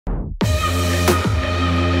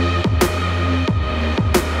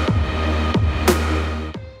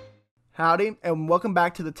Howdy, and welcome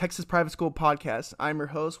back to the Texas Private School Podcast. I'm your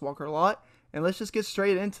host, Walker Lott, and let's just get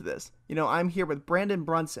straight into this. I'm here with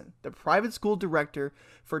Brunson, the private school director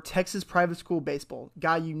for Texas Private School Baseball.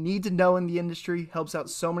 Guy you need to know in the industry, helps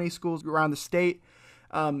out so many schools around the state.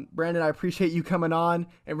 Brandon, I appreciate you coming on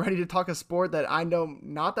and ready to talk a sport that I know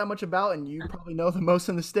not that much about, and you probably know the most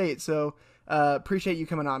in the state. So appreciate you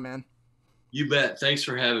coming on, man. You bet. Thanks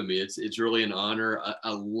for having me. It's really an honor.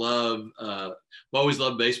 I love, I've always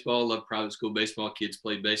loved baseball, love private school baseball. Kids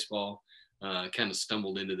played baseball. Kind of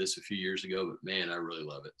stumbled into this a few years ago, but man, I really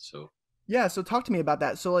love it. Yeah, so talk to me about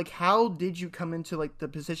that. So how did you come into the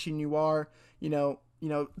position you are,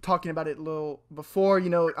 talking about it a little before,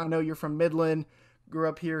 I know you're from Midland, grew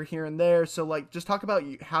up here and there. So just talk about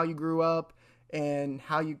how you grew up and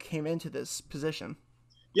how you came into this position.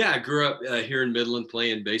 Yeah, I grew up here in Midland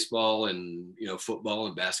playing baseball and, football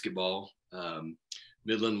and basketball.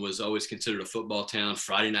 Midland was always considered a football town,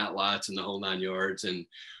 Friday night lights and the whole 9 yards. And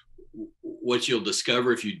what you'll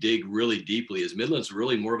discover if you dig really deeply is Midland's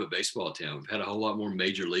really more of a baseball town. We've had a whole lot more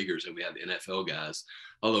major leaguers than we have NFL guys,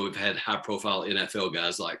 although we've had high profile NFL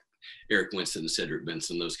guys like Eric Winston and Cedric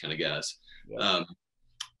Benson, those kind of guys. Yeah.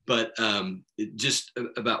 But just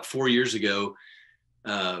about 4 years ago,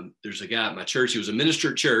 there's a guy at my church. He was a minister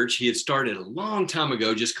at church. He had started a long time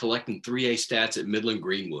ago just collecting 3A stats at Midland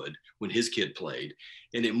Greenwood when his kid played.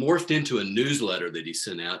 And it morphed into a newsletter that he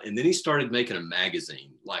sent out. And then he started making a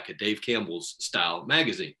magazine, like a Dave Campbell's style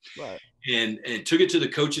magazine. Right. And took it to the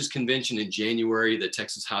coaches convention in January, the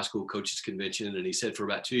Texas High School Coaches Convention. And he said for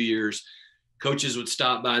about 2 years, coaches would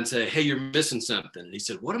stop by and say, "Hey, you're missing something." And he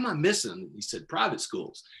said, "What am I missing?" He said, "Private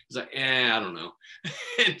schools." He's like, I don't know.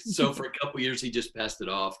 And so for a couple of years, he just passed it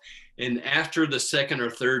off. And after the second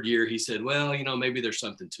or third year, he said, "Well, maybe there's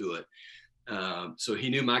something to it." So he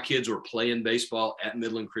knew my kids were playing baseball at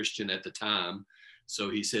Midland Christian at the time.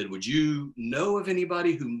 So he said, "Would you know of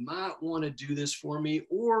anybody who might want to do this for me,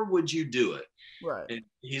 or would you do it?" Right. And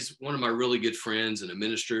he's one of my really good friends and a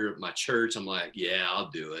minister at my church. I'm like, "Yeah,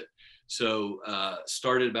 I'll do it." So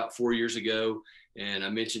started about 4 years ago. And I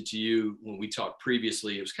mentioned to you when we talked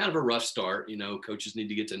previously, it was kind of a rough start. Coaches need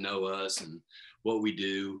to get to know us and what we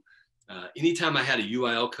do. Anytime I had a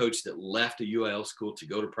UIL coach that left a UIL school to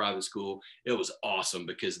go to private school, it was awesome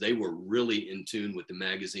because they were really in tune with the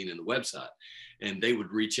magazine and the website, and they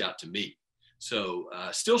would reach out to me. So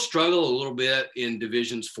still struggle a little bit in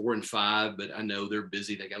divisions 4 and 5, but I know they're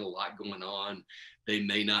busy. They got a lot going on. They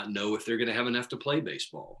may not know if they're going to have enough to play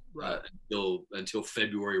baseball until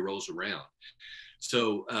February rolls around.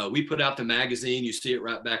 So we put out the magazine. You see it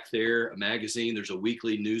right back there, a magazine. There's a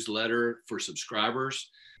weekly newsletter for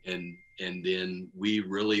subscribers. And then we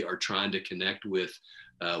really are trying to connect with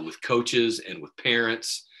coaches and with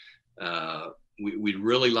parents. We'd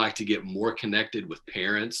really like to get more connected with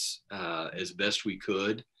parents as best we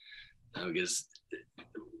could, because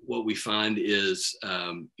what we find is,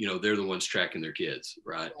 they're the ones tracking their kids,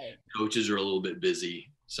 right? Coaches are a little bit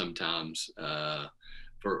busy sometimes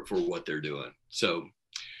for what they're doing. So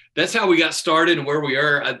that's how we got started and where we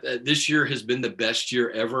are. This year has been the best year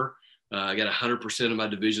ever. I got 100% of my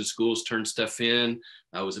division schools turned stuff in.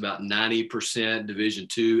 I was about 90% Division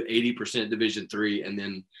II, 80% Division III, and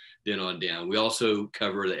then on down. We also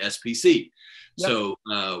cover the SPC. Yep. So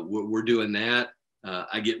we're doing that.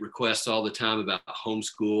 I get requests all the time about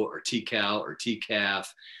homeschool or TCAL or TCAF.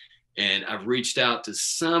 And I've reached out to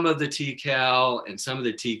some of the TCAL and some of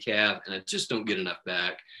the TCAF, and I just don't get enough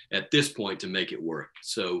back at this point to make it work.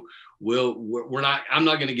 So I'm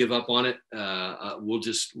not going to give up on it. We'll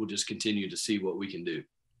just continue to see what we can do.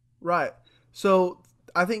 Right. So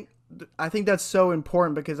I think that's so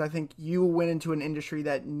important because I think you went into an industry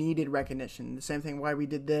that needed recognition. The same thing why we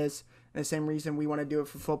did this, and the same reason we want to do it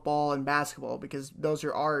for football and basketball, because those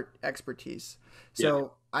are our expertise.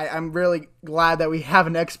 So yeah. I'm really glad that we have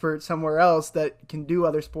an expert somewhere else that can do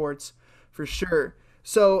other sports for sure.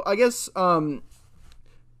 So I guess going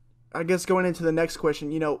into the next question,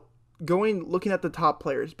 looking at the top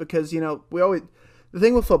players, because, the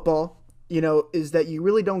thing with football, is that you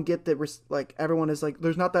really don't get everyone is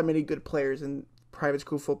there's not that many good players in private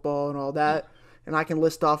school football and all that. And I can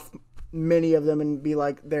list off many of them and be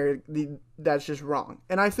like, that's just wrong.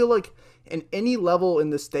 And I feel like in any level in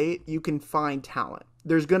the state, you can find talent.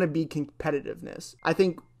 There's going to be competitiveness. I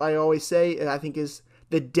think I always say, and I think is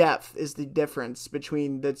the depth is the difference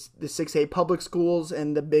between the 6A public schools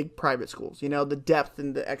and the big private schools, the depth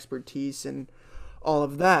and the expertise and all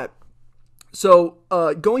of that. So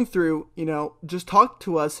going through, just talk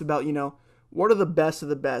to us about, what are the best of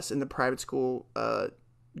the best in the private school,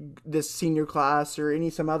 this senior class or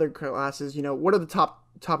some other classes, what are the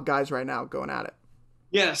top guys right now going at it?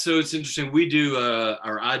 Yeah, so it's interesting. We do,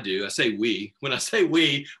 or I do. I say we. When I say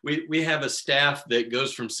we have a staff that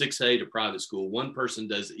goes from 6A to private school. One person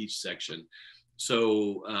does each section.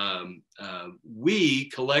 So we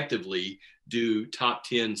collectively do top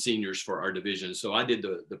 10 seniors for our division. So I did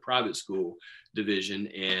the private school division,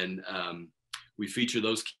 and we feature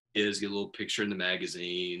those kids, get a little picture in the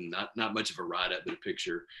magazine, not much of a write up, but a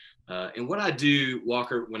picture. And what I do,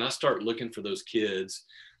 Walker, when I start looking for those kids,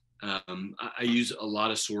 I use a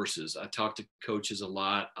lot of sources. I talk to coaches a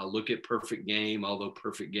lot. I look at Perfect Game, although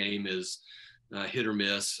Perfect Game is hit or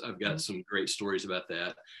miss. I've got some great stories about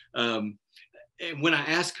that. And when I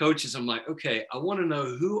ask coaches, I'm like, okay, I want to know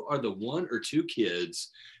who are the one or two kids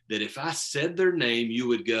that if I said their name, you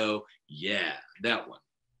would go, yeah, that one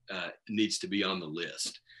needs to be on the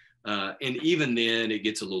list. And even then, it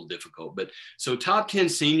gets a little difficult. But so top 10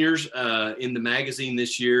 seniors in the magazine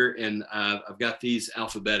this year, and I've got these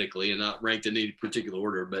alphabetically and not ranked in any particular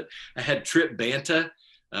order, but I had Trip Banta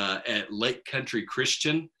at Lake Country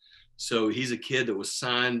Christian. So he's a kid that was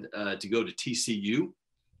signed to go to TCU.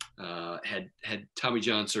 Had Tommy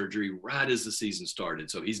John surgery right as the season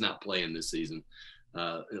started, so he's not playing this season.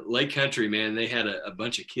 Lake Country, man, they had a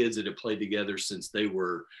bunch of kids that had played together since they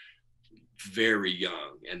were very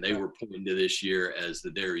young, and they were pointing to this year as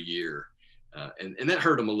their year. And that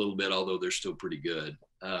hurt them a little bit, although they're still pretty good.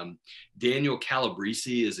 Daniel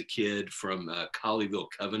Calabrese is a kid from Colleyville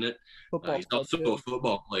Covenant. He's also a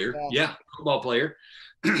football player. Yeah, football player.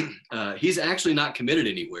 He's actually not committed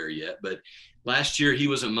anywhere yet, but last year he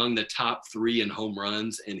was among the top 3 in home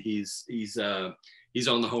runs, and he's on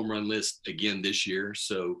the home run list again this year.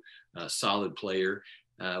 So solid player.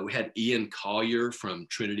 We had Ian Collier from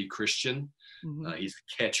Trinity Christian. He's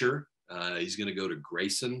a catcher. He's going to go to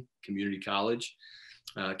Grayson Community College.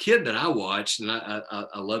 Kid that I watched, and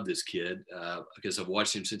I love this kid because I've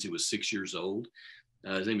watched him since he was 6 years old.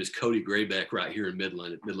 His name is Cody Grayback right here in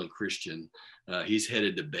Midland at Midland Christian. He's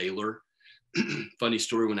headed to Baylor. Funny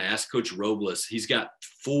story, when I asked Coach Robles, he's got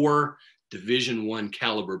 4 Division I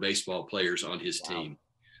caliber baseball players on his team.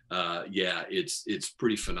 Yeah, it's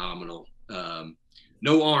pretty phenomenal.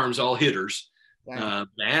 No arms, all hitters. I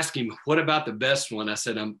asked him, what about the best one? I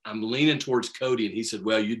said, I'm leaning towards Cody. And he said,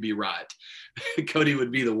 well, you'd be right. Cody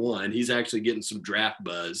would be the one. He's actually getting some draft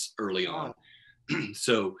buzz early on.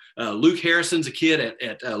 So Luke Harrison's a kid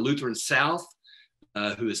at Lutheran South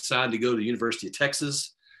who is signed to go to the University of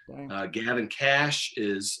Texas. Gavin Cash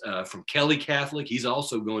is from Kelly Catholic. He's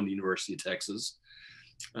also going to the University of Texas.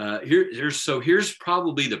 Here's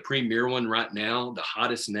probably the premier one right now. The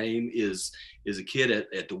hottest name is a kid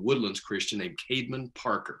at the Woodlands Christian named Cademan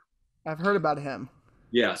Parker. I've heard about him.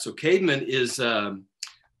 Yeah, so Cademan is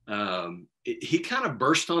he kind of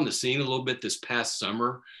burst on the scene a little bit this past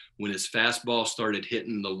summer when his fastball started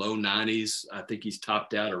hitting the low 90s. I think he's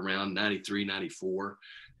topped out around 93, 94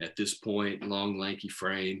 at this point. Long, lanky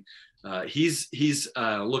frame. He's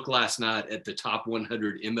looked last night at the top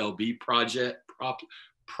 100 MLB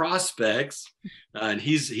prospects, and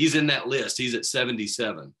he's in that list. He's at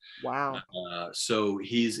 77. Wow. So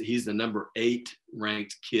he's the number 8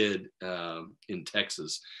 ranked kid in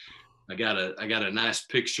Texas. I got a nice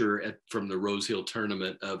picture from the Rose Hill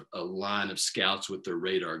tournament of a line of scouts with their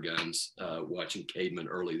radar guns watching Cademan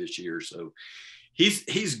early this year. So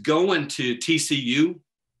he's going to TCU.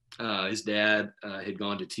 His dad had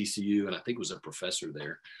gone to TCU and I think was a professor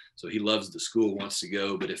there. So he loves the school, wants to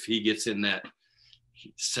go. But if he gets in that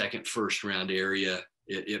first round area,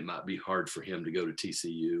 it might be hard for him to go to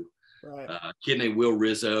TCU. Right. Kid named Will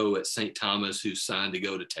Rizzo at St. Thomas who's signed to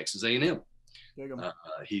go to Texas A&M.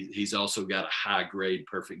 He's also got a high grade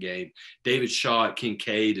perfect game. David Shaw at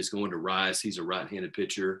Kincaid is going to Rice. He's a right-handed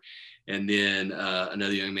pitcher. And then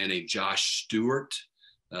another young man named Josh Stewart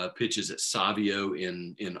pitches at Savio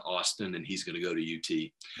in Austin, and he's going to go to UT.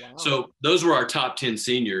 Wow. So those were our top 10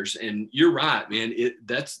 seniors. And you're right, man.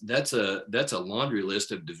 That's a laundry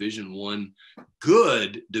list of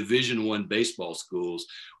good Division I baseball schools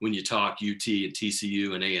when you talk UT and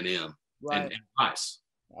TCU and A&M and Rice.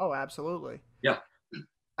 Oh, absolutely. Yeah.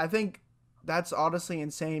 I think that's honestly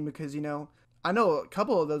insane because, I know a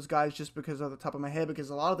couple of those guys just because of the top of my head,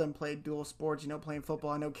 because a lot of them played dual sports, playing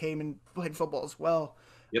football. I know Cayman played football as well.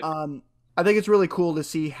 Yep. I think it's really cool to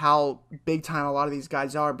see how big time a lot of these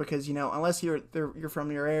guys are because, unless you're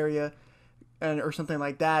from your area or something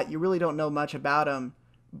like that, you really don't know much about them.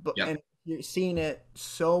 But, yep. And you're seeing it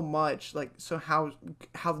so much, how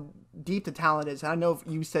deep the talent is. And I know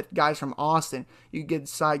you said guys from Austin, you get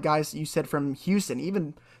guys you said from Houston,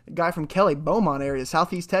 even the guy from Kelly, Beaumont area,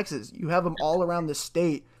 Southeast Texas. You have them all around the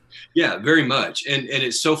state. Yeah, very much. And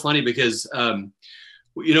it's so funny because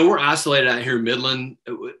We're isolated out here in Midland.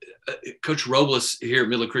 Coach Robles here at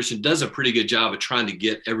Midland Christian does a pretty good job of trying to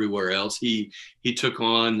get everywhere else. He took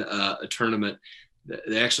on a tournament.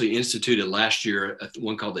 They actually instituted last year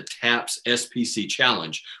one called the TAPS SPC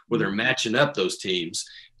Challenge, where they're matching up those teams.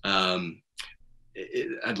 I'd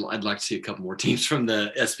like to see a couple more teams from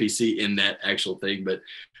the SPC in that actual thing, but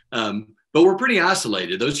we're pretty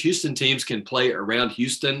isolated. Those Houston teams can play around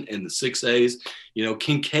Houston in the 6As.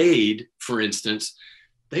 Kincaid, for instance,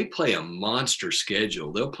 they play a monster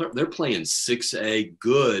schedule. They're playing 6A,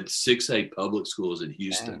 good 6A public schools in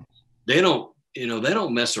Houston. They don't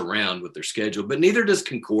mess around with their schedule, but neither does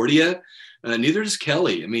Concordia, neither does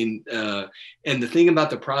Kelly. I mean, and the thing about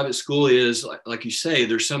the private school is, like you say,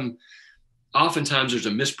 oftentimes there's a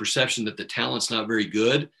misperception that the talent's not very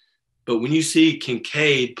good. But when you see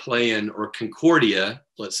Kincaid playing, or Concordia,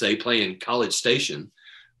 let's say, playing College Station,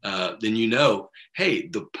 then hey,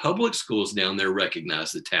 the public schools down there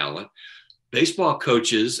recognize the talent. Baseball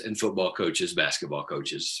coaches and football coaches, basketball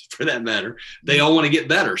coaches, for that matter, they all want to get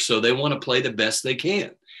better. So they want to play the best they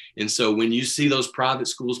can. And so when you see those private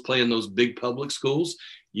schools playing those big public schools,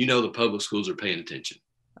 the public schools are paying attention.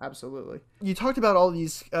 Absolutely. You talked about all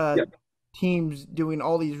these teams doing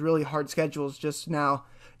all these really hard schedules just now.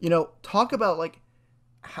 Talk about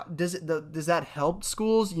how does that help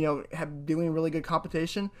schools, have doing really good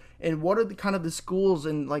competition, and what are the kind of the schools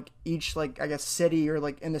in each I guess city or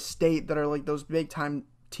in the state that are those big time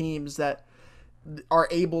teams that are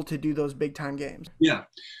able to do those big time games? Yeah,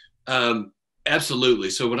 absolutely.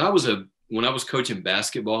 So when I was coaching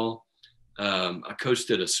basketball, I coached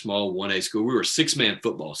at a small 1A school. We were a 6-man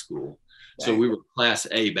football school, so we were Class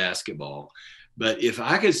A basketball. But if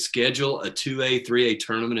I could schedule a 2A, 3A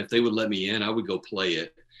tournament, if they would let me in, I would go play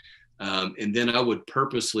it. And then I would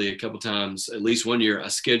purposely, a couple times, at least one year, I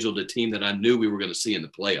scheduled a team that I knew we were going to see in the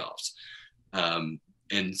playoffs.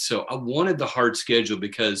 And so I wanted the hard schedule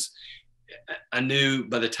because I knew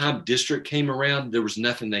by the time district came around, there was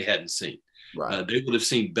nothing they hadn't seen. Right. They would have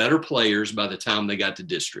seen better players by the time they got to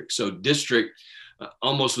district. So district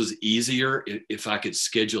almost was easier if I could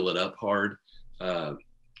schedule it up hard.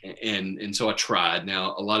 And so I tried.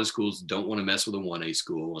 Now, a lot of schools don't want to mess with a 1A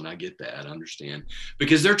school, and I get that, I understand,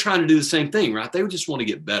 because they're trying to do the same thing, right? They just want to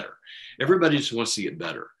get better. Everybody just wants to get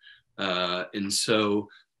better. And so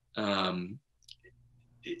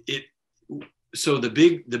so the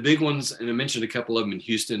big ones, and I mentioned a couple of them in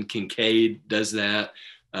Houston. Kincaid does that.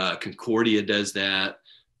 Concordia does that.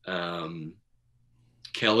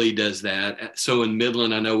 Kelly does that. So in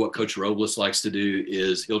Midland, I know what Coach Robles likes to do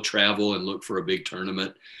is he'll travel and look for a big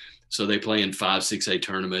tournament. So they play in 5, 6A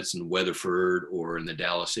tournaments in Weatherford or in the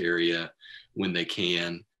Dallas area when they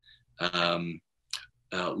can.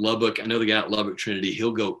 Lubbock, I know the guy at Lubbock Trinity,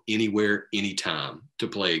 he'll go anywhere, anytime to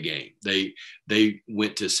play a game. They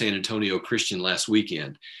went to San Antonio Christian last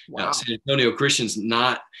weekend. Wow. San Antonio Christian's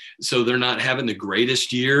they're not having the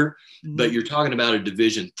greatest year, but you're talking about a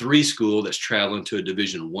Division III school that's traveling to a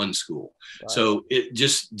Division I school. Right. So it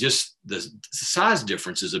just the size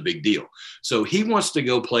difference is a big deal. So he wants to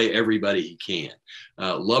go play everybody he can.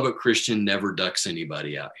 Lubbock Christian never ducks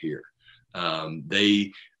anybody out here.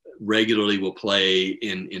 They regularly will play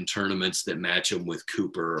in tournaments that match them with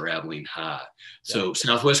Cooper or Abilene High. So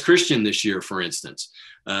Southwest Christian this year, for instance,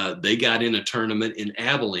 they got in a tournament in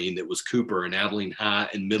Abilene that was Cooper and Abilene High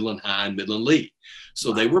and Midland Lee.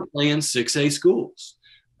 So they were playing 6A schools.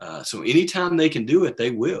 So anytime they can do it,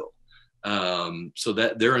 they will. So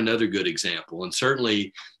that they're another good example. And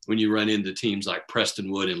certainly when you run into teams like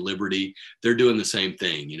Prestonwood and Liberty, they're doing the same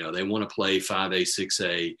thing. They want to play 5A,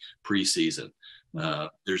 6A preseason.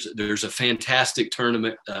 There's a fantastic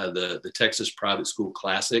tournament, the Texas Private School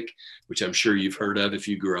Classic, which I'm sure you've heard of if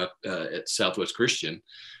you grew up at Southwest Christian.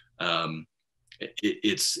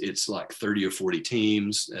 It's like 30 or 40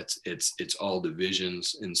 teams. It's all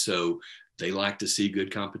divisions, and so they like to see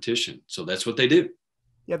good competition. So that's what they do.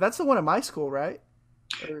 Yeah, that's the one at my school, right?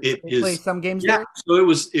 It is play some games there. So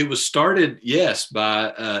it was started, yes,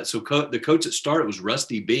 by the coach that started was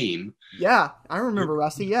Rusty Beam. Yeah, I remember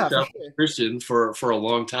Rusty. Yeah, for sure. Christian for a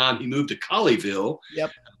long time. He moved to Colleyville.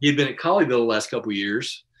 Yep. He had been at Colleyville the last couple of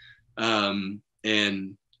years,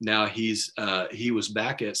 and now he was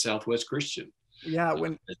back at Southwest Christian. Yeah,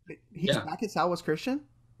 when he's back at Southwest Christian.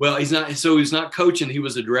 Well, he's not. So he's not coaching. He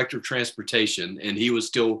was the director of transportation, and he was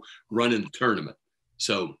still running the tournament.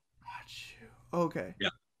 So. Okay.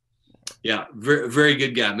 Yeah. Very, very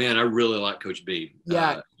good guy, man. I really like Coach Beam.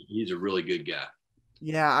 Yeah. He's a really good guy.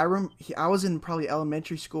 Yeah. I was in probably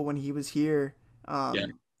elementary school when he was here. I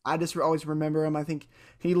just always remember him. I think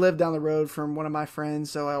he lived down the road from one of my friends,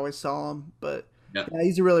 so I always saw him. But Yeah, Yeah,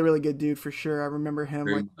 he's a really, really good dude for sure. I remember him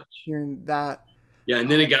very like much. hearing that. Yeah, and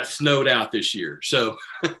then it got snowed out this year. So,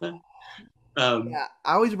 um, Yeah,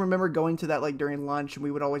 I always remember going to that like during lunch, and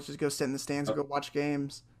we would always just go sit in the stands and go watch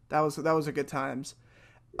games. That was a good times.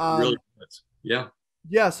 really, Um, yeah.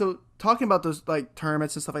 yeah. So talking about those like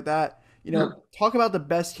tournaments and stuff like that, talk about the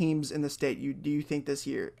best teams in the state. Do you think this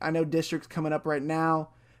year? I know districts coming up right now.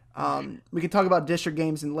 We can talk about district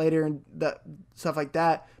games and later and that stuff like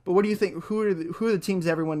that. But what do you think? Who are the teams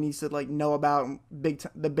everyone needs to like know about?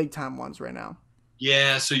 The big time ones right now.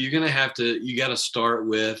 Yeah, so you're gonna have to you got to start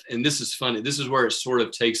with, and this is funny. This is where it sort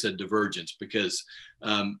of takes a divergence because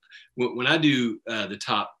um, when I do the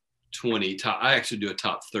top 20, I actually do a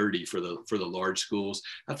top 30 for the large schools.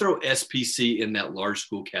 I throw SPC in that large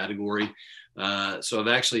school category. So I've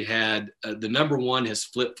actually had the number one has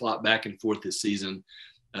flip flopped back and forth this season.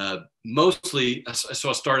 Mostly, so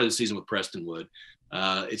I started the season with Prestonwood.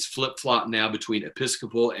 It's flip flop now between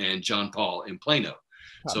Episcopal and John Paul in Plano.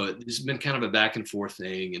 So it's been kind of a back and forth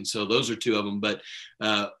thing. And so those are two of them. But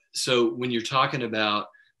so when you're talking about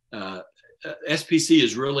SPC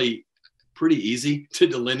is really pretty easy to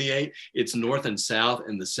delineate. It's north and south,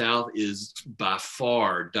 and the south is by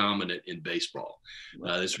far dominant in baseball.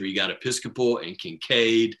 That's where you got Episcopal and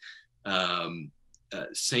Kincaid.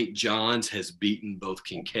 St. John's has beaten both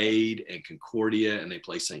Kincaid and Concordia, and they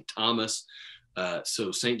play St. Thomas.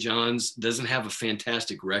 So St. John's doesn't have a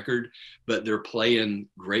fantastic record, but they're playing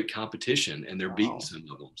great competition and they're beating some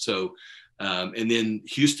of them. So, and then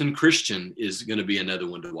Houston Christian is going to be another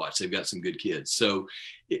one to watch. They've got some good kids. So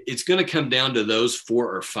it's going to come down to those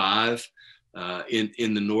 4 or 5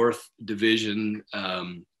 in the North Division.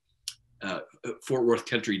 Fort Worth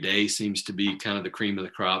Country Day seems to be kind of the cream of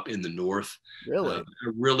the crop in the North. Really? I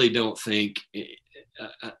really don't think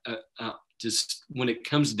just when it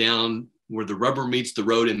comes down where the rubber meets the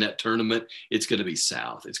road in that tournament, it's going to be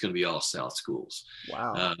South. It's going to be all South schools.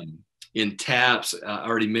 Wow. In TAPS, I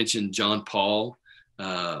already mentioned John Paul.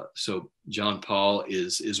 So John Paul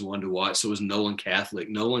is one to watch. So is Nolan Catholic.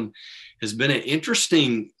 Nolan has been an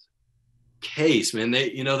interesting case, man.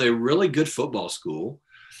 They're really good football school.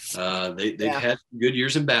 They've had good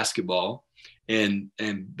years in basketball, and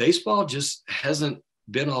baseball just hasn't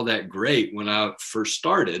been all that great when I first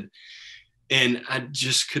started. And I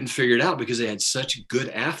just couldn't figure it out because they had such good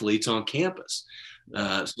athletes on campus.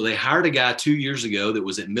 So they hired a guy 2 years ago that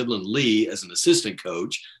was at Midland Lee as an assistant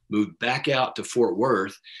coach, moved back out to Fort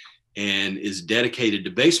Worth, and is dedicated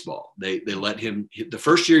to baseball. They let him, the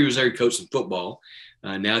first year he was there, he coached some football.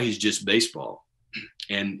 Now he's just baseball,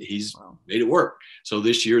 and he's made it work. So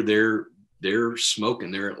this year they're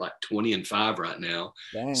smoking. They're at like 20-5 right now.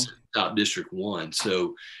 Dang. Top District 1.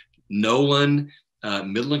 So Nolan,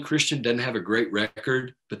 Midland Christian doesn't have a great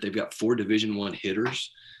record, but they've got 4 Division I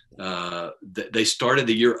hitters. They started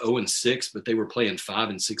the year 0-6, but they were playing 5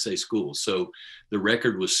 and 6A schools, so the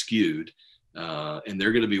record was skewed, and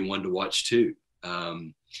they're going to be one to watch too.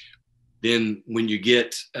 Then when you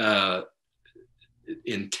get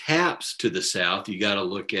in TAPS to the south, you got to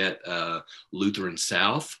look at Lutheran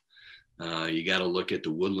South. You got to look at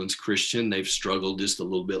the Woodlands Christian. They've struggled just a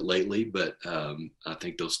little bit lately, but I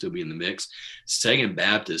think they'll still be in the mix. Sagan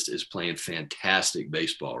Baptist is playing fantastic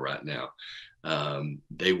baseball right now.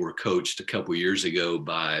 They were coached a couple years ago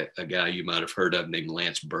by a guy you might have heard of named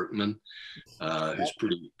Lance Berkman, who's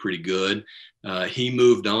pretty good. He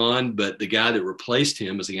moved on, but the guy that replaced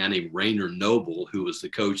him is a guy named Rainer Noble, who was the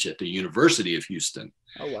coach at the University of Houston.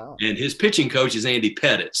 Oh, wow. And his pitching coach is Andy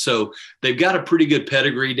Pettit. So they've got a pretty good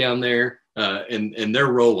pedigree down there, and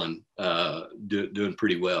they're rolling, doing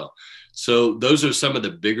pretty well. So those are some of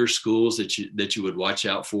the bigger schools that you would watch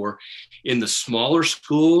out for. In the smaller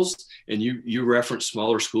schools, and you referenced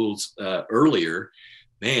smaller schools earlier,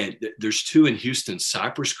 man, there's 2 in Houston,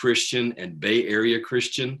 Cypress Christian and Bay Area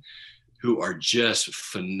Christian, who are just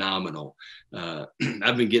phenomenal.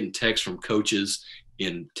 I've been getting texts from coaches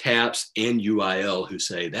in TAPS and UIL who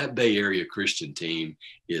say that Bay Area Christian team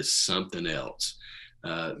is something else.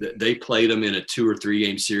 They played them in a 2 or 3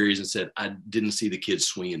 game series and said, I didn't see the kids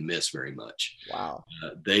swing and miss very much. Wow.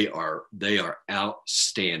 They are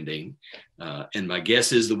outstanding. And my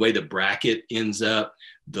guess is the way the bracket ends up,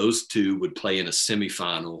 those 2 would play in a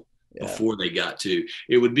semifinal before they got to.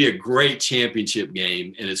 It would be a great championship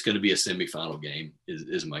game, and it's going to be a semifinal game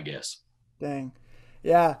is my guess. Dang.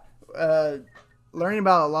 Yeah. Learning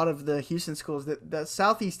about a lot of the Houston schools, that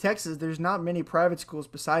Southeast Texas, there's not many private schools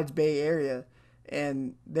besides Bay Area.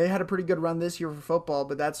 And they had a pretty good run this year for football,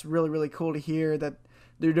 but that's really, really cool to hear that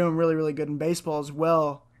they're doing really, really good in baseball as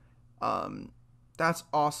well. That's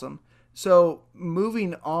awesome. So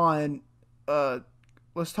moving on,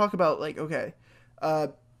 let's talk about okay,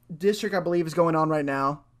 District, I believe, is going on right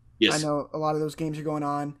now. I Yes. know a lot of those games are going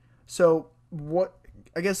on. So what?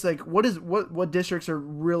 I guess like what districts are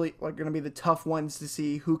really like going to be the tough ones to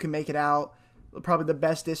see who can make it out? Probably the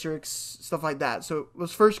best districts, stuff like that. So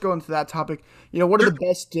let's first go into that topic. What are the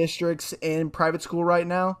best districts in private school right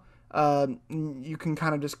now? You can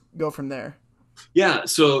kind of just go from there. Yeah.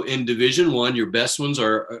 So in Division One, your best ones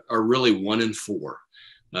are really 1 and 4,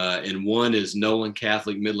 and one is Nolan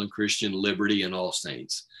Catholic, Midland Christian, Liberty, and All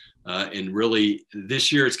Saints. And really,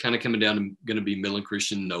 this year it's kind of coming down to going to be Midland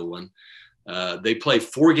Christian, Nolan. They play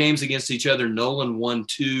 4 games against each other. Nolan won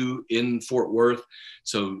 2 in Fort Worth.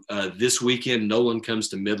 So this weekend, Nolan comes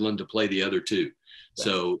to Midland to play the other 2.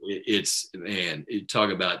 So it's, man, you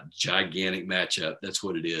talk about gigantic matchup. That's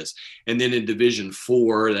what it is. And then in Division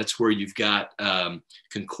 4, that's where you've got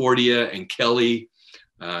Concordia and Kelly.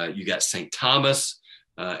 You got St. Thomas.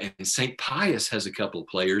 And St. Pius has a couple of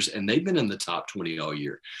players, and they've been in the top 20 all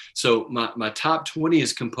year. So my top 20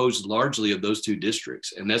 is composed largely of those 2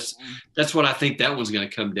 districts. And that's what I think that one's going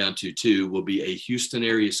to come down to, too, will be a Houston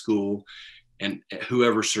area school and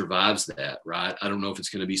whoever survives that, right? I don't know if it's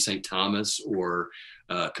going to be St. Thomas or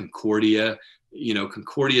Concordia.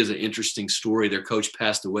 Concordia is an interesting story. Their coach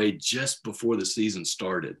passed away just before the season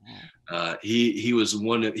started. He was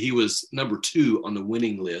number 2 on the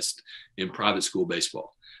winning list in private school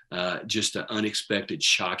baseball. Just an unexpected,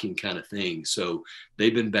 shocking kind of thing. So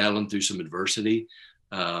they've been battling through some adversity.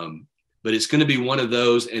 But it's going to be one of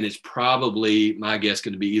those, and it's probably, my guess,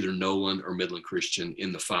 going to be either Nolan or Midland Christian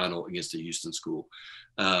in the final against a Houston school.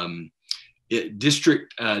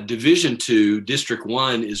 Division 2, District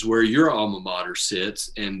 1 is where your alma mater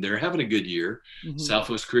sits, and they're having a good year. Mm-hmm.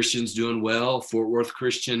 Southwest Christian's doing well. Fort Worth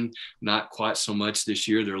Christian, not quite so much this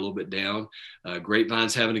year. They're a little bit down.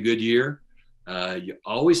 Grapevine's having a good year. You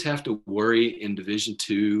always have to worry in Division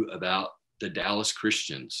 2 about the Dallas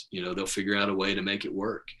Christians. They'll figure out a way to make it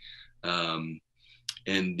work. And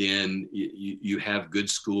then you have good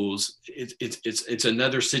schools. It's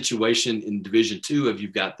another situation in Division 2 of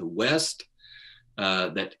you've got the West,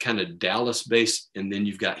 that kind of Dallas based, and then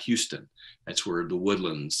you've got Houston. That's where the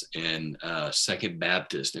Woodlands and Second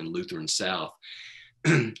Baptist and Lutheran South.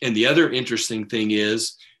 And the other interesting thing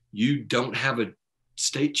is you don't have a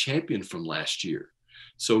state champion from last year.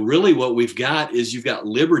 So really what we've got is you've got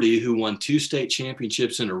Liberty, who won 2 state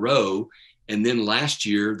championships in a row. And then last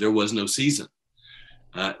year there was no season.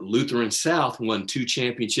 Lutheran South won 2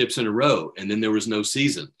 championships in a row, and then there was no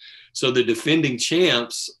season. So the defending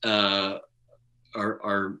champs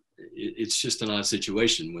it's just an odd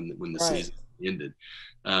situation when the season ended.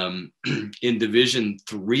 In Division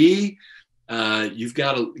 3, you've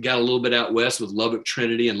got a little bit out west with Lubbock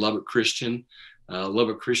Trinity and Lubbock Christian.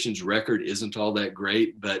 Lubbock Christian's record isn't all that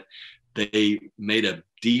great, but they made a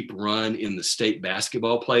deep run in the state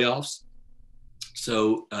basketball playoffs.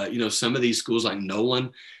 So, some of these schools like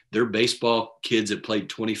Nolan, their baseball kids have played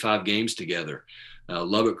 25 games together.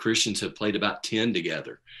 Lubbock Christians have played about 10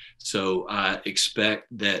 together. So I expect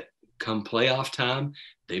that come playoff time,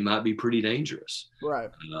 they might be pretty dangerous.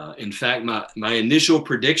 Right. In fact, my initial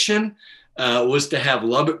prediction was to have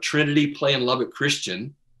Lubbock Trinity playing Lubbock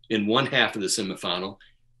Christian in one half of the semifinal,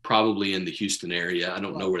 probably in the Houston area. I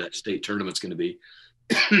don't know where that state tournament's going to be.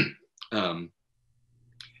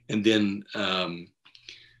 And then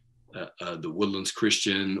the Woodlands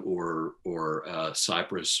Christian or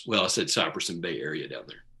Cypress. Well, I said Cypress and Bay Area down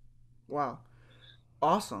there. Wow.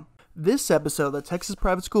 Awesome. This episode of the Texas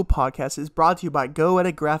Private School Podcast is brought to you by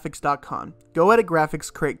GoEditGraphics.com. GoEdit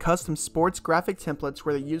Graphics create custom sports graphic templates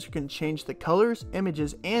where the user can change the colors,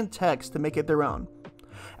 images, and text to make it their own.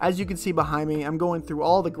 As you can see behind me, I'm going through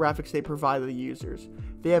all the graphics they provide to the users.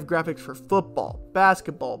 They have graphics for football,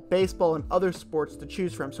 basketball, baseball, and other sports to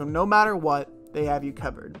choose from, so no matter what, they have you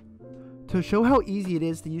covered. To show how easy it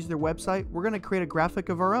is to use their website, we're going to create a graphic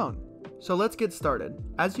of our own. So let's get started.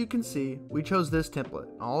 As you can see, we chose this template.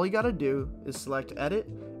 All you gotta do is select edit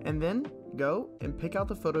and then go and pick out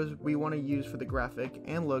the photos we want to use for the graphic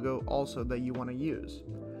and logo also that you want to use.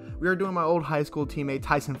 We are doing my old high school teammate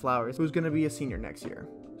Tyson Flowers, who's going to be a senior next year.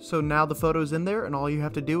 So now the photo's in there and all you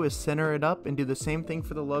have to do is center it up and do the same thing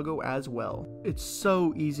for the logo as well. It's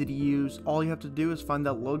so easy to use. All you have to do is find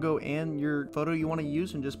that logo and your photo you want to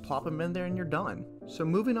use and just plop them in there and you're done. So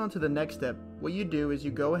moving on to the next step, what you do is you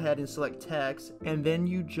go ahead and select text and then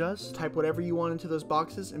you just type whatever you want into those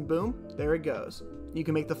boxes and boom, there it goes. You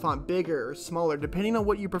can make the font bigger or smaller depending on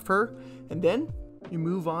what you prefer, and then you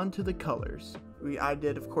move on to the colors. I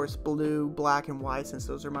did, of course, blue, black, and white since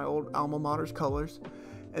those are my old alma mater's colors.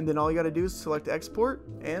 And then all you got to do is select export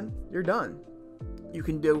and you're done. You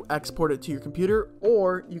can export it to your computer,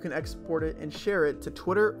 or you can export it and share it to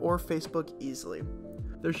Twitter or Facebook easily.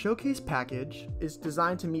 Their Showcase package is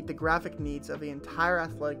designed to meet the graphic needs of the entire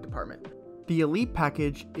athletic department. The Elite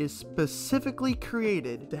package is specifically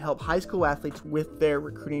created to help high school athletes with their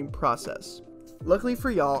recruiting process. Luckily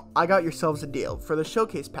for y'all, I got yourselves a deal for the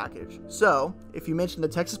Showcase package. So, if you mention the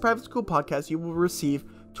Texas Private School Podcast, you will receive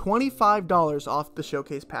 $25 off the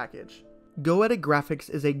Showcase package. Go Edit Graphics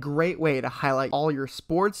is a great way to highlight all your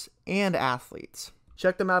sports and athletes.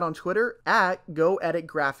 Check them out on Twitter at Go Edit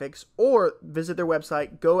Graphics, or visit their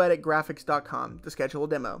website goeditgraphics.com to schedule a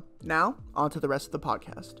demo. Now, on to the rest of the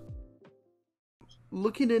podcast.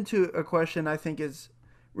 Looking into a question I think is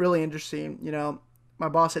really interesting. My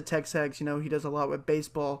boss at TexEx, he does a lot with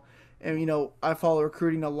baseball, and I follow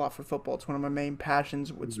recruiting a lot for football. It's one of my main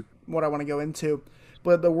passions, which is what I want to go into.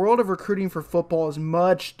 But the world of recruiting for football is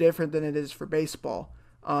much different than it is for baseball.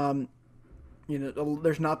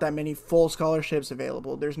 There's not that many full scholarships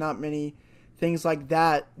available. There's not many things like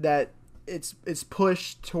that it's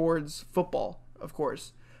pushed towards football, of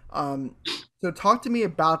course. So talk to me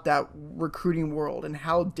about that recruiting world and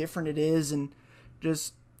how different it is, and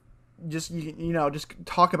just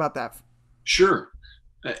talk about that. Sure.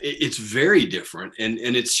 It's very different, and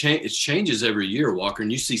it changes every year, Walker.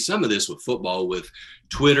 And you see some of this with football, with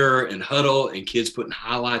Twitter and Huddle, and kids putting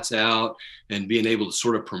highlights out and being able to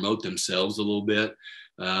sort of promote themselves a little bit.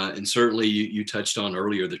 And certainly you touched on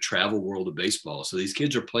earlier the travel world of baseball. So these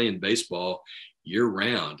kids are playing baseball year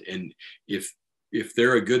round, and if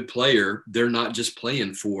they're a good player, they're not just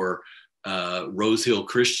playing for Rose Hill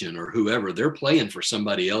Christian or whoever. They're playing for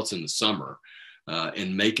somebody else in the summer.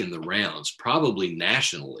 And making the rounds, probably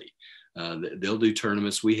nationally. They'll do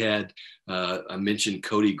tournaments. We had, I mentioned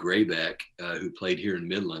Cody Graybeck, who played here in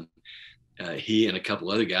Midland. He and a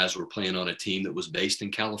couple other guys were playing on a team that was based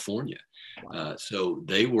in California. So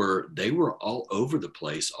they were all over the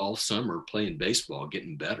place all summer playing baseball,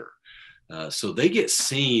 getting better. So they get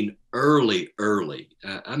seen early.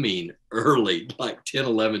 I mean, early, like 10,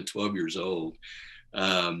 11, 12 years old.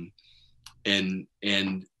 And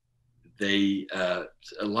they a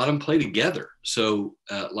lot of them play together. So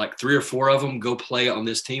like 3 or 4 of them go play on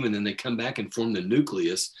this team, and then they come back and form the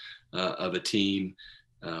nucleus of a team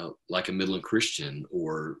like a Midland Christian,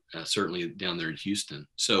 or certainly down there in Houston.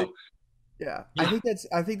 So yeah. I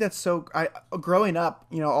think that's so. Growing up,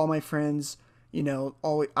 all my friends,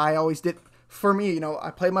 I always did. For me,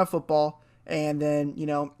 I played my football, and then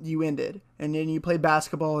you ended, and then you played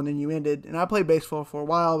basketball, and then you ended, and I played baseball for a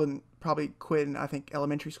while, and probably quit in, I think,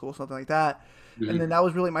 elementary school, something like that. Mm-hmm. And then that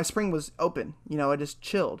was really, my spring was open. I just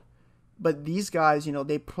chilled. But these guys,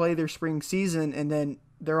 they play their spring season, and then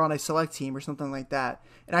they're on a select team or something like that.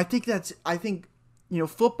 And I think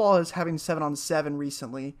football is having 7-on-7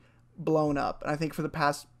 recently blown up. And I think for the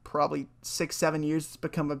past probably 6-7 years, it's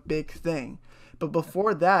become a big thing. But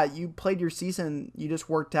before that, you played your season, you just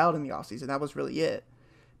worked out in the offseason. That was really it.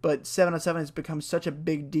 But 7-on-7 has become such a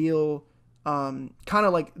big deal. Kind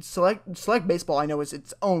of like select baseball, I know, is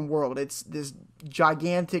its own world. It's this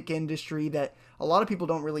gigantic industry that a lot of people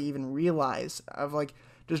don't really even realize, of like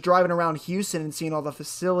just driving around Houston and seeing all the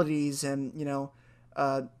facilities and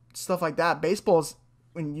stuff like that. Baseball's,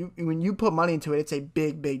 when you put money into it, it's a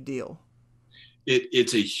big deal.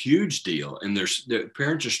 It's a huge deal, and the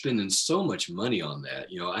parents are spending so much money on that.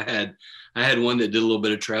 I had one that did a little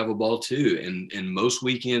bit of travel ball too, and most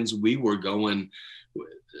weekends we were going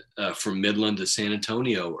from Midland to San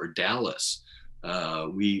Antonio or Dallas.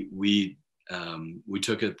 We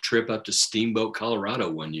took a trip up to Steamboat, Colorado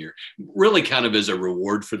one year, really kind of as a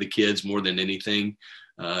reward for the kids more than anything,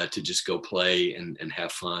 to just go play and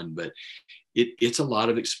have fun. But it's a lot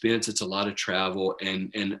of expense. It's a lot of travel.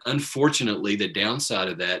 And unfortunately, the downside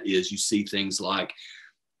of that is you see things like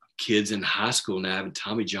kids in high school now having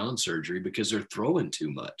Tommy John surgery because they're throwing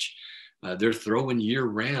too much. They're throwing year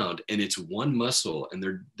round, and it's one muscle, and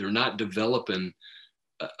they're not developing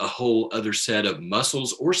a whole other set of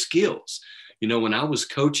muscles or skills. When I was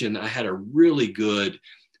coaching, I had a really good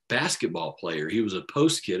basketball player. He was a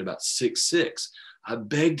post kid, about 6'6". I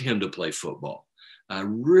begged him to play football. I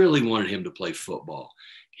really wanted him to play football.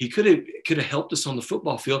 He could have helped us on the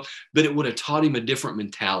football field, but it would have taught him a different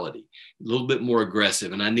mentality, a little bit more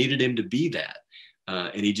aggressive, and I needed him to be that.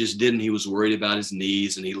 And he just didn't. He was worried about his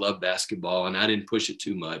knees, and he loved basketball, and I didn't push it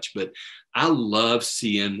too much. But I love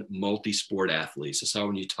seeing multi-sport athletes. That's how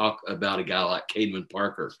when you talk about a guy like Cademan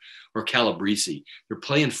Parker or Calabrese, they're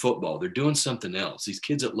playing football. They're doing something else. These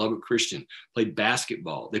kids at Lubbock Christian played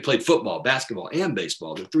basketball. They played football, basketball, and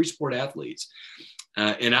baseball. They're 3-sport athletes.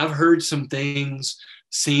 And I've heard some things,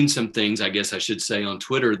 seen some things, I guess I should say, on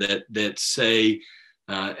Twitter that say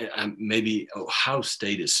maybe Ohio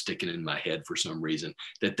State is sticking in my head for some reason,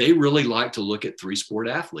 that they really like to look at 3-sport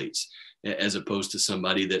athletes as opposed to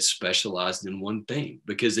somebody that's specialized in one thing,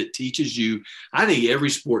 because it teaches you, I think every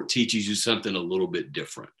sport teaches you something a little bit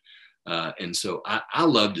different. And so I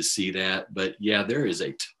love to see that. But yeah, there is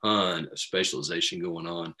a ton of specialization going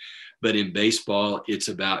on. But in baseball, it's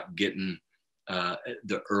about getting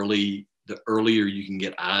the earlier you can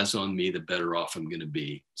get eyes on me, the better off I'm going to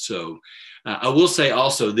be. So I will say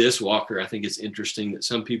also this, Walker, I think it's interesting that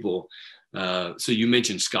some people, so you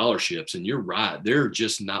mentioned scholarships, and you're right. There are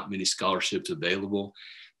just not many scholarships available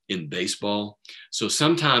in baseball. So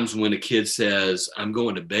sometimes when a kid says, I'm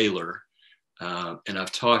going to Baylor, and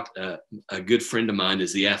I've talked, a good friend of mine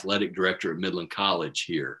is the athletic director at Midland College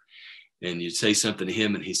here. And you'd say something to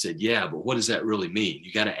him and he said, yeah, but what does that really mean?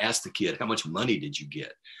 You got to ask the kid, how much money did you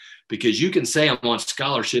get? Because you can say I'm on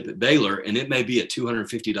scholarship at Baylor and it may be a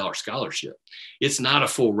 $250 scholarship. It's not a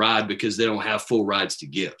full ride because they don't have full rides to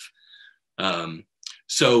give.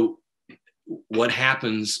 So what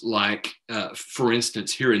happens, like, for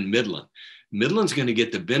instance, here in Midland, Midland's going to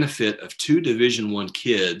get the benefit of 2 Division I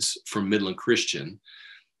kids from Midland Christian,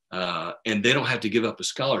 and they don't have to give up a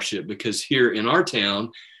scholarship, because here in our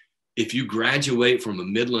town, if you graduate from a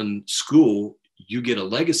Midland school, you get a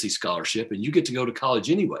legacy scholarship and you get to go to college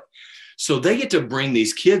anyway. So they get to bring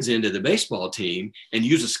these kids into the baseball team and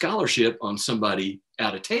use a scholarship on somebody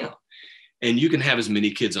out of town. And you can have as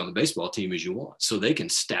many kids on the baseball team as you want. So they can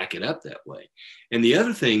stack it up that way. And the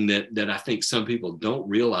other thing that I think some people don't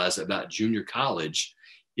realize about junior college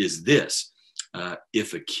is this.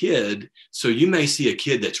 If a kid, so you may see a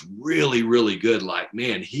kid that's really, really good, like,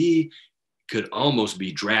 man, he could almost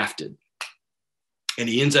be drafted. And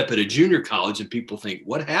he ends up at a junior college and people think,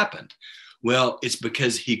 what happened? Well, it's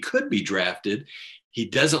because he could be drafted. He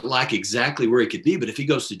doesn't like exactly where he could be, but if he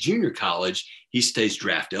goes to junior college, he stays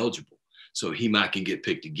draft eligible. So he might can get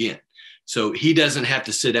picked again. So he doesn't have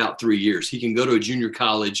to sit out 3 years. He can go to a junior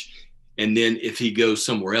college, and then if he goes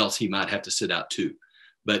somewhere else, he might have to sit out 2.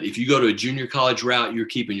 But if you go to a junior college route, you're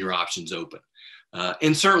keeping your options open.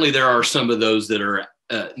 And certainly there are some of those that are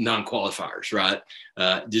non-qualifiers, right?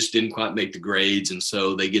 Just didn't quite make the grades. And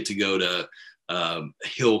so they get to go to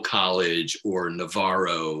Hill College or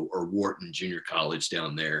Navarro or Wharton Junior College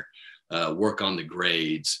down there, work on the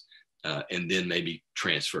grades, and then maybe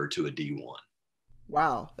transfer to a D1.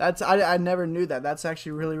 Wow, I never knew that. That's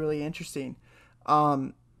actually really, really interesting.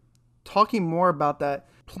 Talking more about that,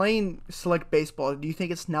 playing select baseball, do you think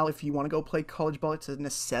it's now, if you want to go play college ball, it's a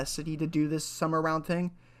necessity to do this summer round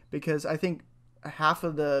thing? Because I think half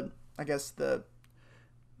of the, I guess the,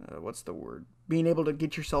 what's the word? Being able to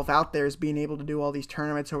get yourself out there is being able to do all these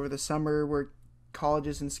tournaments over the summer where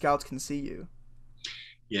colleges and scouts can see you.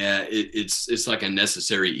 Yeah, it's like a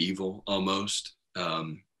necessary evil almost.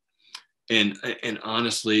 And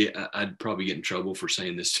honestly, I'd probably get in trouble for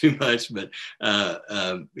saying this too much, but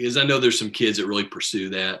because I know there's some kids that really pursue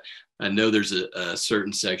that. I know there's a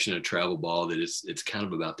certain section of travel ball that it's kind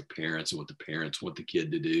of about the parents and what the parents want the kid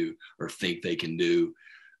to do or think they can do.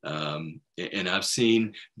 And I've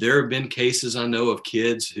seen, there have been cases I know of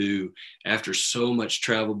kids who, after so much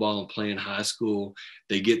travel ball and playing high school,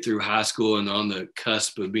 they get through high school and on the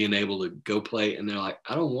cusp of being able to go play, and they're like,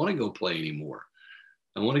 I don't want to go play anymore.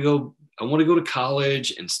 I want to go to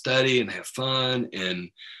college and study and have fun. And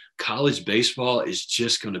college baseball is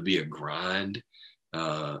just going to be a grind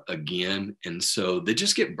again. And so they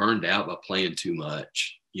just get burned out by playing too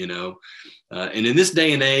much, you know? And in this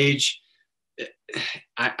day and age,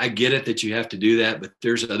 I get it that you have to do that, but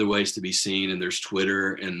there's other ways to be seen, and there's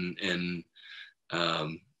Twitter and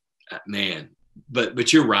man,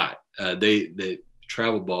 but you're right. The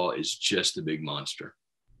travel ball is just a big monster.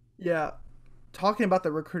 Yeah. Talking about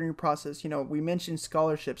the recruiting process, we mentioned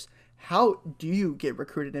scholarships. How do you get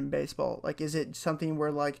recruited in baseball? Like, is it something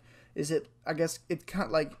where, like, I guess it's kind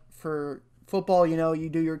of like for football, you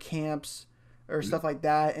do your camps or stuff like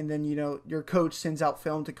that, and then, your coach sends out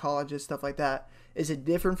film to colleges, stuff like that. Is it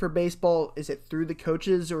different for baseball? Is it through the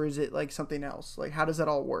coaches, or is it like something else? Like, how does that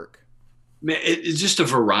all work? Man, it's just a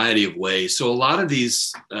variety of ways. So a lot of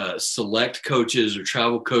these select coaches or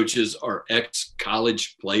travel coaches are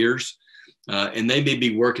ex-college players, and they may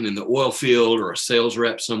be working in the oil field or a sales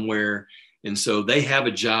rep somewhere. And so they have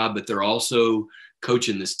a job, but they're also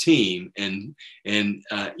coaching this team. And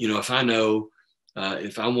if I know,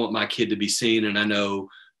 if I want my kid to be seen, and I know,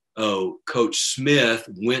 Coach Smith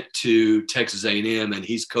went to Texas A&M and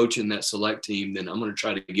he's coaching that select team, then I'm going to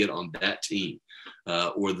try to get on that team.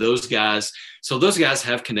 Or those guys. So those guys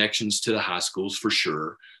have connections to the high schools for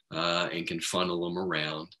sure, and can funnel them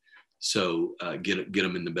around. So get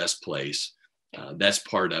them in the best place. That's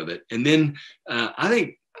part of it. And then I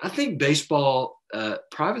think baseball,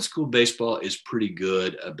 private school baseball is pretty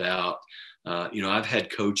good about, I've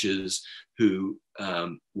had coaches who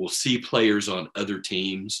will see players on other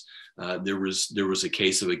teams. There was a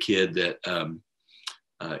case of a kid that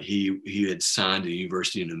he had signed at the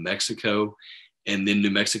University of New Mexico, and then New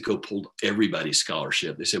Mexico pulled everybody's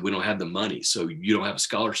scholarship. They said, we don't have the money, so you don't have a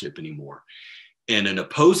scholarship anymore. And an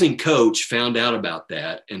opposing coach found out about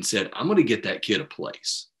that and said, I'm going to get that kid a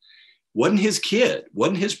place. Wasn't his kid,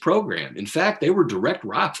 wasn't his program. In fact, they were direct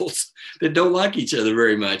rivals that don't like each other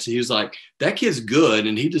very much. He was like, that kid's good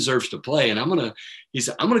and he deserves to play. And he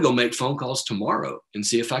said, I'm going to go make phone calls tomorrow and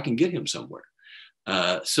see if I can get him somewhere.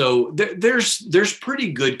 So there's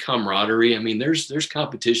pretty good camaraderie. I mean, there's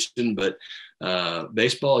competition, but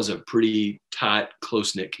baseball is a pretty tight,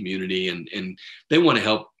 close-knit community, and they want to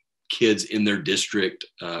help kids in their district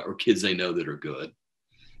or kids they know that are good.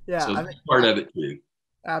 Yeah, so that's part of it too.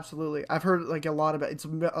 Absolutely. I've heard like a lot about it's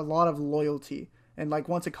a lot of loyalty. And like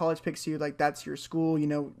once a college picks you, like that's your school,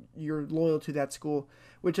 you're loyal to that school,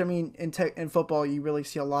 which I mean, in football, you really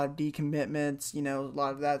see a lot of decommitments, a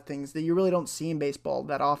lot of that things that you really don't see in baseball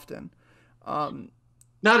that often.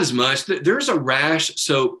 Not as much. There's a rash.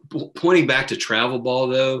 So pointing back to travel ball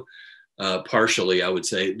though, partially, I would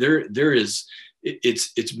say there is,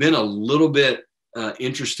 it's been a little bit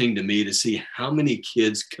interesting to me to see how many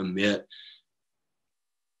kids commit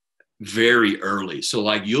very early. So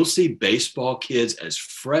like you'll see baseball kids as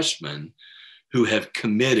freshmen who have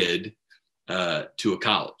committed to a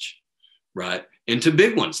college, right? And to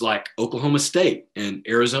big ones like Oklahoma State and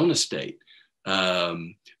Arizona State.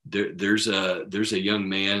 There's a young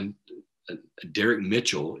man, Derek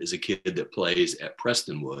Mitchell is a kid that plays at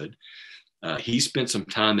Prestonwood. He spent some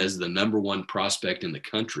time as the number one prospect in the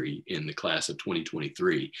country in the class of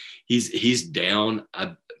 2023. He's down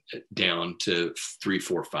to 3,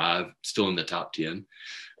 4, 5, still in the top 10.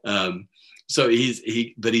 So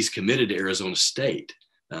he's committed to Arizona State.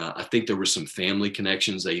 I think there were some family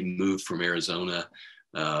connections. They moved from Arizona.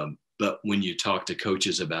 But when you talk to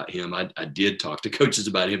coaches about him, I did talk to coaches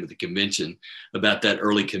about him at the convention about that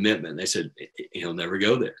early commitment. They said he'll never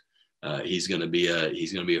go there. He's going to be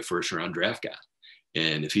a first round draft guy.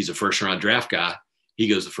 And if he's a first round draft guy, he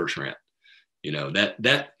goes the first round.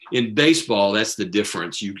 That in baseball, that's the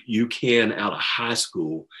difference. You can out of high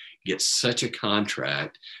school get such a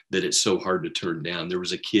contract that it's so hard to turn down. There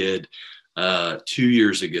was a kid 2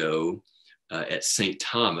 years ago at St.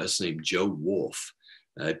 Thomas named Joe Wolf.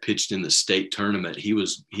 Pitched in the state tournament. He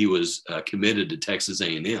was committed to Texas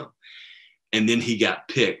A&M, and then he got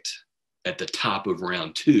picked at the top of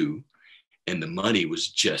round 2, and the money was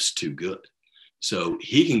just too good. So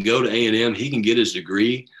he can go to A&M, he can get his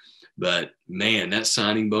degree, but man, that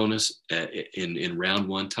signing bonus in round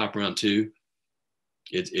 1, top round 2,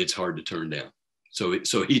 it's hard to turn down. So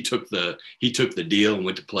he took the deal and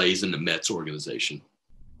went to play. He's in the Mets organization.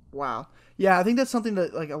 Wow. Yeah, I think that's something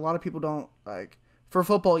that like a lot of people don't like. For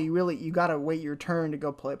football, you got to wait your turn to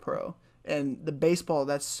go play pro. And the baseball,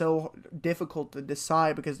 that's so difficult to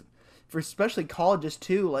decide because for especially colleges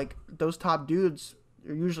too, like those top dudes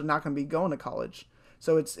are usually not going to be going to college.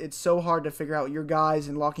 So it's so hard to figure out your guys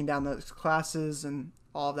and locking down those classes and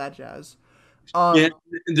all of that jazz. Yeah,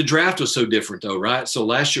 the draft was so different though, right? So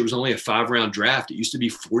last year was only a 5-round draft. It used to be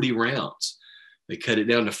 40 rounds. They cut it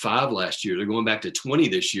down to 5 last year. They're going back to 20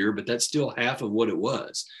 this year, but that's still half of what it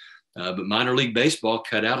was. But minor league baseball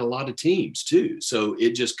cut out a lot of teams too. So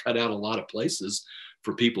it just cut out a lot of places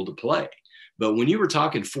for people to play. But when you were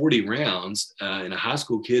talking 40 rounds and a high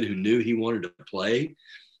school kid who knew he wanted to play,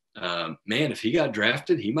 man, if he got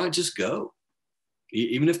drafted, he might just go,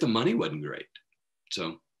 even if the money wasn't great.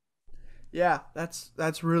 So, yeah,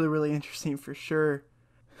 that's really, really interesting for sure.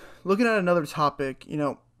 Looking at another topic,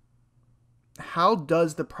 how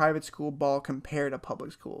does the private school ball compare to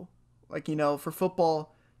public school? Like, for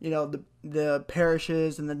football, the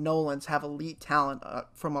parishes and the Nolans have elite talent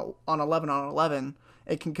on 11 on 11.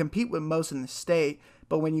 It can compete with most in the state,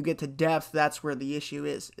 but when you get to depth, that's where the issue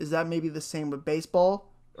is. Is that maybe the same with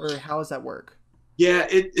baseball, or how does that work? Yeah,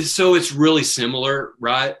 so it's really similar,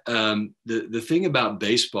 right? The thing about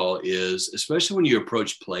baseball is, especially when you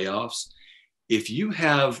approach playoffs, if you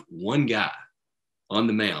have one guy on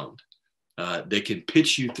the mound that can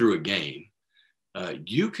pitch you through a game,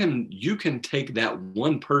 you can take that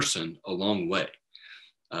one person a long way,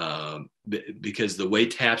 because the way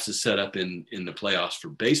TAPS is set up in the playoffs for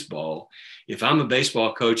baseball, if I'm a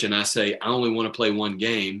baseball coach and I say I only want to play one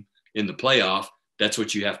game in the playoff, that's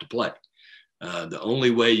what you have to play. The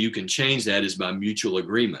only way you can change that is by mutual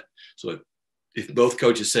agreement. So if both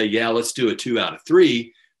coaches say, yeah, let's do a 2 out of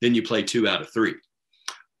 3, then you play 2 out of 3.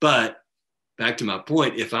 But back to my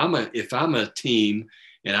point, if I'm a team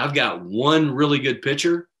and I've got one really good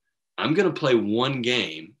pitcher, I'm going to play one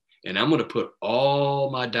game and I'm going to put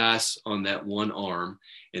all my dice on that one arm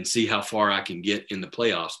and see how far I can get in the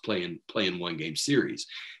playoffs playing 1-game series.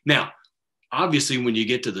 Now, obviously, when you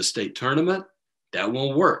get to the state tournament, that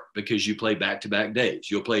won't work because you play back-to-back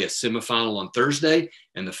days. You'll play a semifinal on Thursday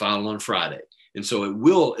and the final on Friday. And so it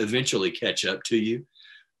will eventually catch up to you.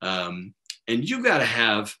 And you've got to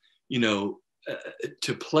have,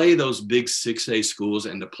 to play those big 6A schools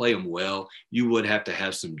and to play them well, you would have to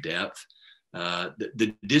have some depth.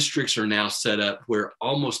 The districts are now set up where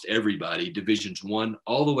almost everybody, divisions 1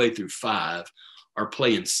 all the way through 5, are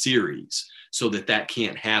playing series so that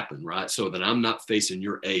can't happen, right? So that I'm not facing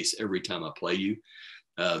your ace every time I play you.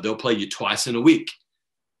 They'll play you twice in a week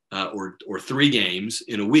or 3 games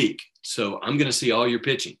in a week. So I'm going to see all your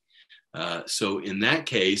pitching. So in that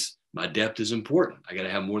case, my depth is important. I got to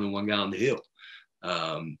have more than one guy on the hill.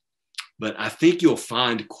 But I think you'll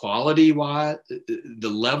find quality-wise, the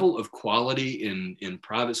level of quality in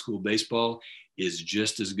private school baseball is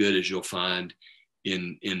just as good as you'll find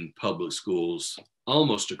in public schools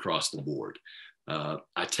almost across the board.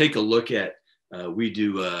 I take a look at, we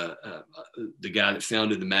do, the guy that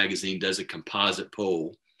founded the magazine does a composite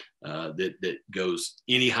poll that goes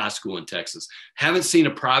any high school in Texas. Haven't seen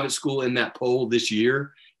a private school in that poll this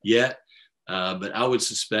year yet. But I would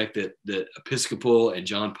suspect that Episcopal and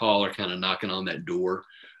John Paul are kind of knocking on that door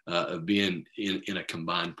of being in a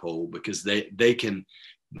combined poll because they can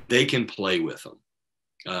play with them.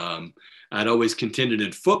 I'd always contended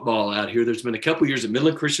in football out here. There's been a couple years that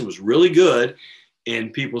Midland Christian was really good,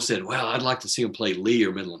 and people said, "Well, I'd like to see them play Lee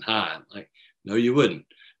or Midland High." I'm like, no, you wouldn't.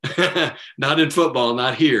 Not in football,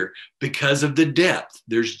 not here, because of the depth.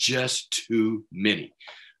 There's just too many.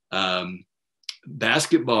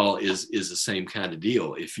 Basketball is the same kind of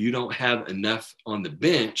deal. If you don't have enough on the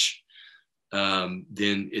bench,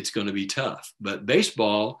 then it's going to be tough. But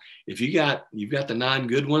baseball, if you've got the 9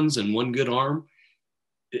 good ones and 1 good arm,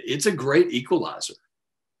 it's a great equalizer.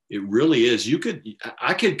 It really is.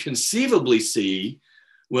 I could conceivably see,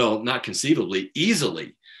 well, not conceivably,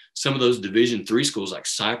 easily, some of those Division III schools like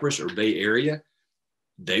Cypress or Bay Area,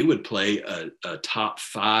 they would play a top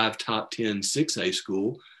 5, top 10 6A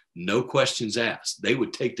school. No questions asked. They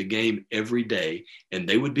would take the game every day and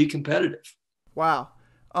they would be competitive. Wow.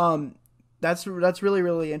 That's really,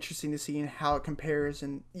 really interesting to see how it compares.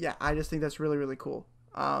 And yeah, I just think that's really, really cool.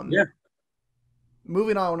 Yeah.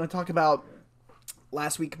 Moving on, I want to talk about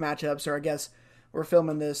last week matchups, or I guess we're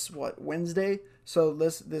filming this, Wednesday? So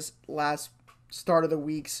this last start of the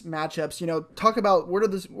week's matchups, talk about where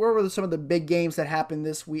were some of the big games that happened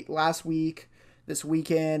last week, this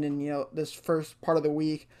weekend, and, this first part of the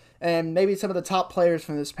week, and maybe some of the top players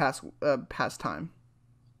from this past time.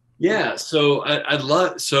 Yeah, so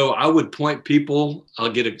I would point people,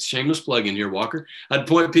 I'll get a shameless plug in here, Walker. I'd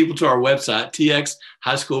point people to our website,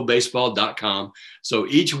 txhighschoolbaseball.com. So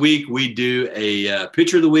each week we do a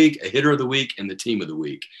pitcher of the week, a hitter of the week, and the team of the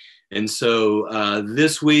week. And so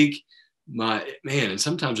this week, and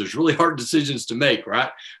sometimes there's really hard decisions to make,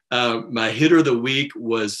 right? My hitter of the week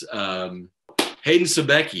was Hayden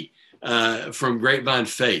Sebecki from Grapevine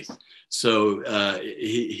Faith. So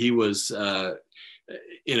he was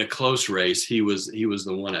in a close race. He was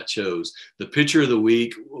the one I chose. The pitcher of the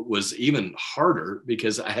week was even harder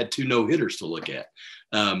because I had 2 no-hitters to look at.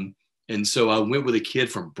 And so I went with a kid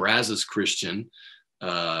from Brazos Christian,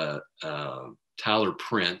 Tyler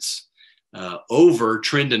Prince, over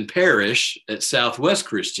Trendon Parrish at Southwest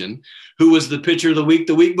Christian, who was the pitcher of the week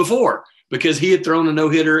before, because he had thrown a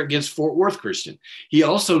no-hitter against Fort Worth Christian. He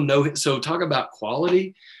also so talk about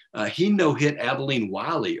quality. He no-hit Abilene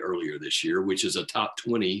Wiley earlier this year, which is a top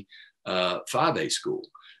 20 5A school.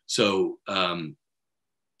 So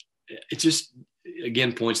it just,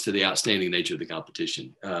 again, points to the outstanding nature of the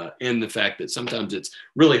competition and the fact that sometimes it's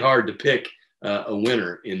really hard to pick a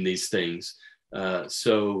winner in these things.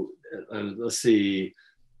 So let's see.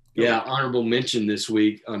 Yeah, honorable mention this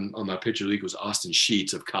week on my pitcher league was Austin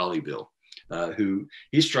Sheets of Colleyville, who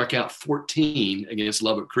he struck out 14 against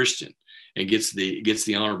Lubbock Christian and gets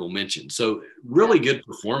the honorable mention. So really good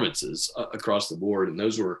performances across the board, and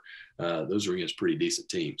those were against pretty decent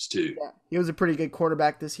teams too. Yeah, he was a pretty good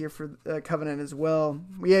quarterback this year for Covenant as well.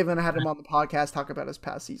 We even had him on the podcast talk about his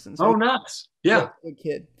past season. So nice. Yeah, good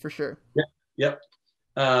kid for sure. Yeah. Yep.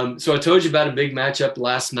 So I told you about a big matchup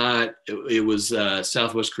last night. It was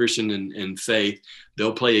Southwest Christian and Faith.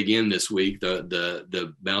 They'll play again this week.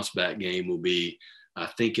 The bounce back game will be, I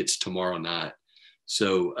think it's tomorrow night.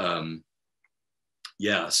 So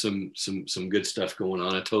Yeah, some good stuff going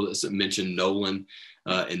on. I mentioned Nolan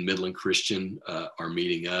and Midland Christian are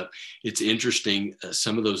meeting up. It's interesting.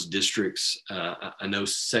 Some of those districts, I know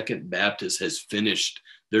Second Baptist has finished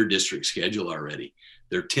their district schedule already.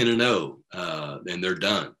 They're 10-0 and they're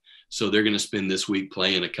done. So they're going to spend this week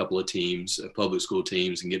playing a couple of teams, public school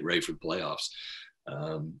teams, and getting ready for the playoffs.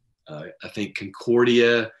 I think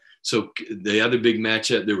Concordia. So the other big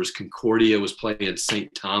matchup, there was Concordia was playing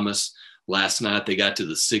St. Thomas last night. They got to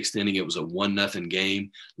the sixth inning. It was a 1-0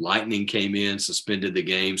 game. Lightning came in, suspended the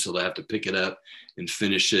game, so they'll have to pick it up and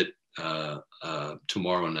finish it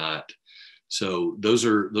tomorrow night. So those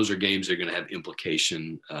are games that are going to have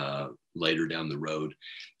implication later down the road.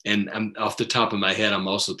 And I'm off the top of my head, I'm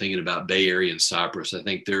also thinking about Bay Area and Cypress. I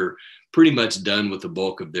think they're pretty much done with the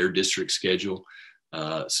bulk of their district schedule.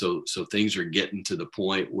 So things are getting to the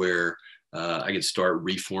point where I can start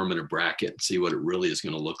reforming a bracket and see what it really is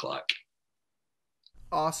going to look like.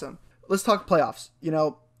 Awesome. Let's talk playoffs.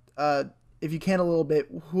 If you can a little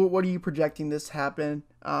bit, what are you projecting this to happen?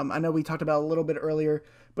 I know we talked about it a little bit earlier,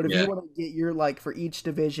 but if you want to get your, like, for each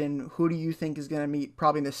division, who do you think is going to meet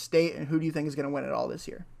probably in the state, and who do you think is going to win it all this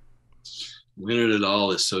year? Winning it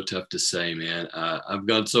all is so tough to say, man. I've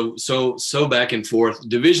gone so back and forth.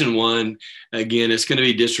 Division One, again, it's going to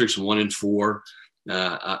be districts 1 and 4.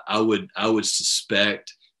 I would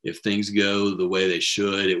suspect if things go the way they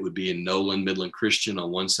should, it would be in Nolan, Midland Christian on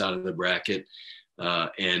one side of the bracket.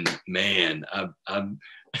 And man,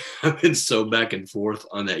 I've been so back and forth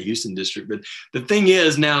on that Houston district. But the thing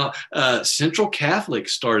is now, Central Catholic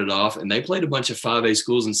started off and they played a bunch of 5A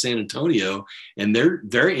schools in San Antonio, and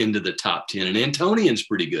they're into the top 10, and Antonian's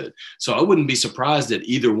pretty good. So I wouldn't be surprised at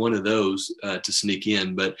either one of those to sneak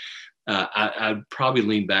in. But I'd probably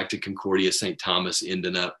lean back to Concordia, St. Thomas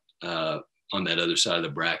ending up on that other side of the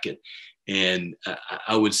bracket. And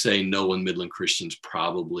I would say Nolan, Midland Christian's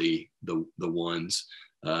probably the ones.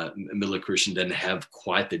 Midland Christian doesn't have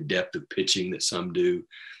quite the depth of pitching that some do.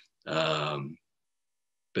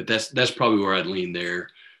 But that's probably where I'd lean there.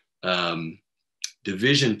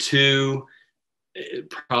 Division II,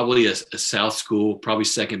 probably a South school, probably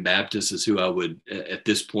Second Baptist is who I would, at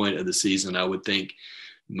this point of the season, I would think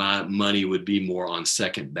my money would be more on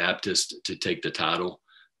Second Baptist to take the title.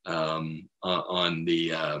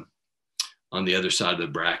 On the other side of the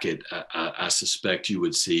bracket, I suspect you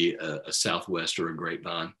would see a Southwest or a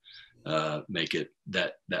Grapevine make it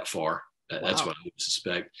that far. That's what I would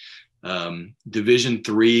suspect. Division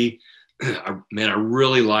III, I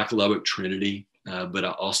really like Lubbock Trinity, but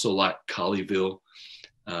I also like Colleyville.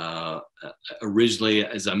 Originally,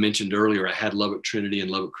 as I mentioned earlier, I had Lubbock Trinity and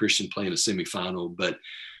Lubbock Christian playing a semifinal, but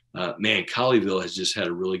Colleyville has just had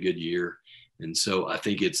a really good year. And so I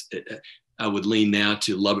think I would lean now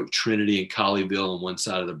to Lubbock Trinity and Colleyville on one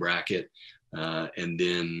side of the bracket. And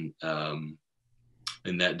then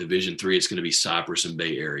in that Division III, it's going to be Cypress and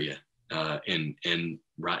Bay Area. And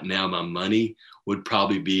right now, my money would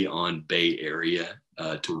probably be on Bay Area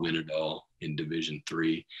to win it all in Division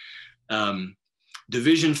III.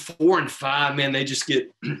 Division 4 and 5, man, they just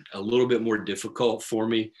get a little bit more difficult for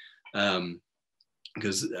me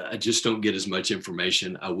because I just don't get as much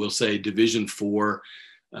information. I will say Division 4,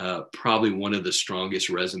 probably one of the strongest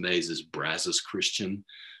resumes is Brazos Christian.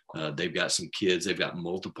 They've got some kids. They've got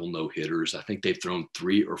multiple no-hitters. I think they've thrown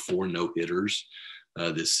 3 or 4 no-hitters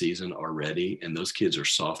this season already, and those kids are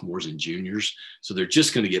sophomores and juniors, so they're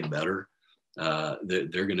just going to get better. They're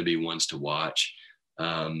going to be ones to watch.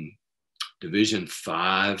 Division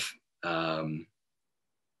 5,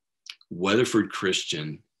 Weatherford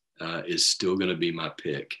Christian is still going to be my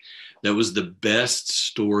pick. That was the best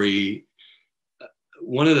story.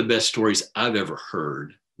 One of the best stories I've ever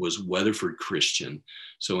heard was Weatherford Christian.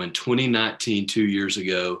 So in 2019, 2 years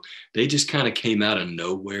ago, they just kind of came out of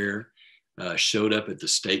nowhere, showed up at the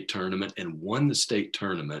state tournament and won the state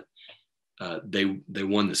tournament. They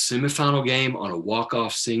won the semifinal game on a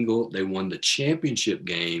walk-off single. They won the championship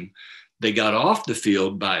game. They got off the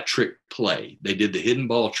field by a trick play. They did the hidden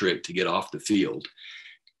ball trick to get off the field,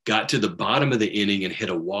 got to the bottom of the inning and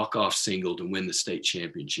hit a walk-off single to win the state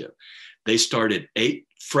championship. They started 8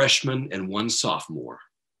 freshmen and 1 sophomore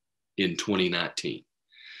in 2019.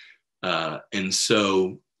 And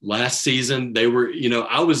so last season they were,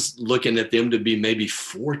 I was looking at them to be maybe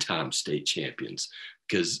 4-time state champions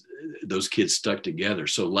because those kids stuck together.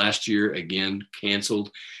 So last year, again,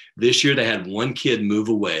 canceled. This year they had 1 kid move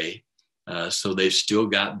away. So they've still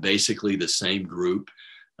got basically the same group.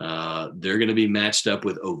 They're going to be matched up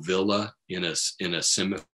with Ovilla in a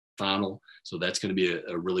semifinal. So that's going to be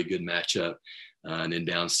a really good matchup. And then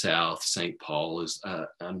down south, St. Paul is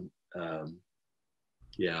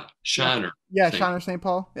Yeah, Yeah. Shiner Yeah, St. Shiner St.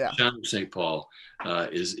 Paul. Yeah. Shiner St. Paul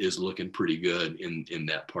is looking pretty good in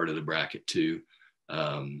that part of the bracket too.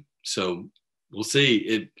 So we'll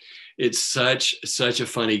see. It's such a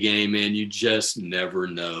funny game, man. You just never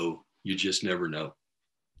know. You just never know.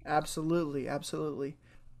 Absolutely, absolutely.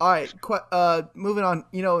 All right, moving on.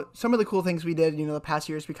 Some of the cool things we did, the past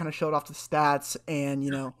years, we kind of showed off the stats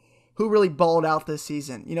and who really balled out this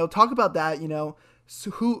season. Talk about that. So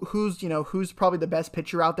who's probably the best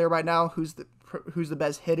pitcher out there right now? Who's the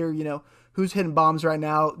best hitter? Who's hitting bombs right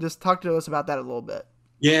now? Just talk to us about that a little bit.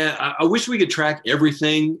 Yeah, I wish we could track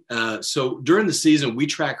everything. So during the season, we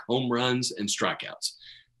track home runs and strikeouts,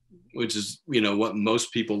 which is what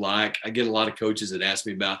most people like. I get a lot of coaches that ask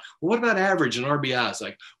me about, well, what about average and RBIs?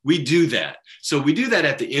 Like, we do that. So we do that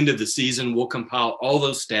at the end of the season. We'll compile all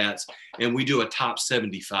those stats and we do a top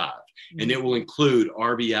 75, and it will include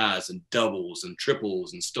RBIs and doubles and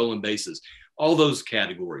triples and stolen bases, all those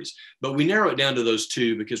categories. But we narrow it down to those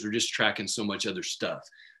two because we're just tracking so much other stuff.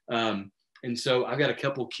 And so I've got a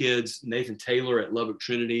couple kids, Nathan Taylor at Lubbock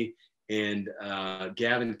Trinity and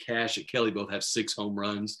Gavin Cash at Kelly, both have 6 home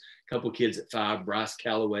runs. A couple kids at 5, Bryce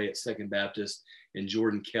Calloway at Second Baptist and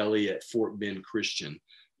Jordan Kelly at Fort Bend Christian,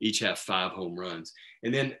 each have 5 home runs.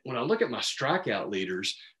 And then when I look at my strikeout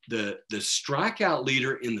leaders, the strikeout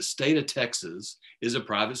leader in the state of Texas is a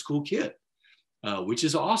private school kid. Which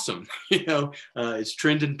is awesome. It's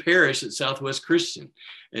Trendon Parrish at Southwest Christian.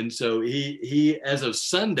 And so he as of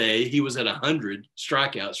Sunday, he was at 100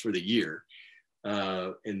 strikeouts for the year.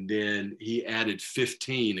 And then he added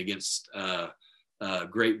 15 against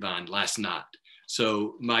Grapevine last night.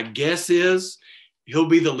 So my guess is he'll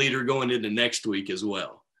be the leader going into next week as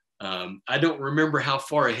well. I don't remember how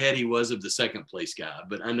far ahead he was of the second place guy,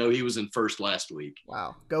 but I know he was in first last week.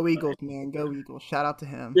 Wow, go Eagles, man, go Eagles! Shout out to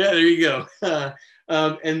him. Yeah, there you go.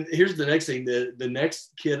 And here's the next thing. The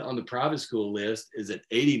next kid on the private school list is at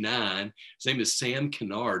 89. His name is Sam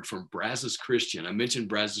Kennard from Brazos Christian. I mentioned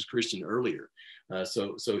Brazos Christian earlier.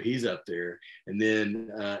 So he's up there. And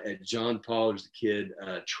then at John Paul, there's the kid,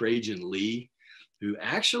 Trajan Lee, who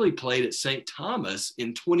actually played at St. Thomas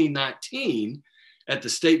in 2019 at the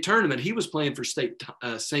state tournament. He was playing for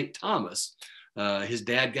St. Thomas. His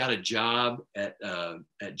dad got a job at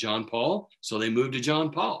John Paul, so they moved to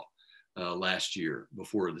John Paul last year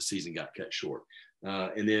before the season got cut short.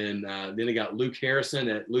 And then they got Luke Harrison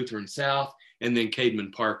at Lutheran South, and then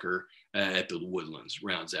Cademan Parker at the Woodlands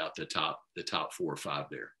rounds out the top 4 or 5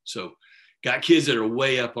 there. So got kids that are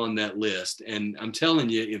way up on that list. And I'm telling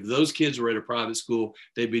you, if those kids were at a private school,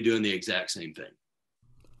 they'd be doing the exact same thing.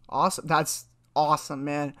 Awesome. That's awesome,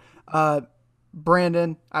 man.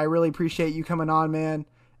 Brandon, I really appreciate you coming on, man.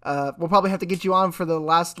 We'll probably have to get you on for the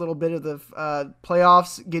last little bit of the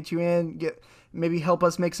playoffs, get you in, maybe help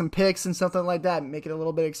us make some picks and something like that, make it a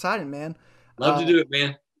little bit exciting, man. Love to do it,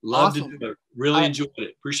 man. Love awesome. to do it. Really enjoyed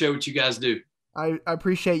it. Appreciate what you guys do. I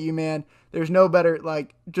appreciate you, man. There's no better,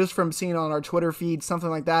 like, just from seeing on our Twitter feed, something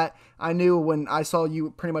like that, I knew when I saw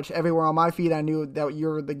you pretty much everywhere on my feed, I knew that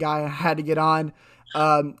you're the guy I had to get on.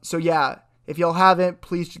 So yeah, if y'all haven't,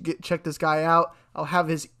 please check this guy out. I'll have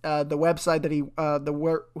his the website that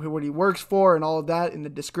what he works for and all of that in the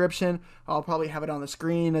description. I'll probably have it on the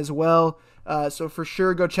screen as well. So for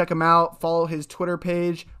sure, go check him out. Follow his Twitter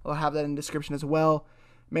page. I'll have that in the description as well.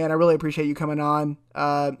 Man, I really appreciate you coming on.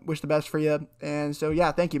 Wish the best for you. And so,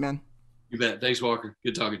 yeah, thank you, man. You bet. Thanks, Walker.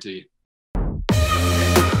 Good talking to you.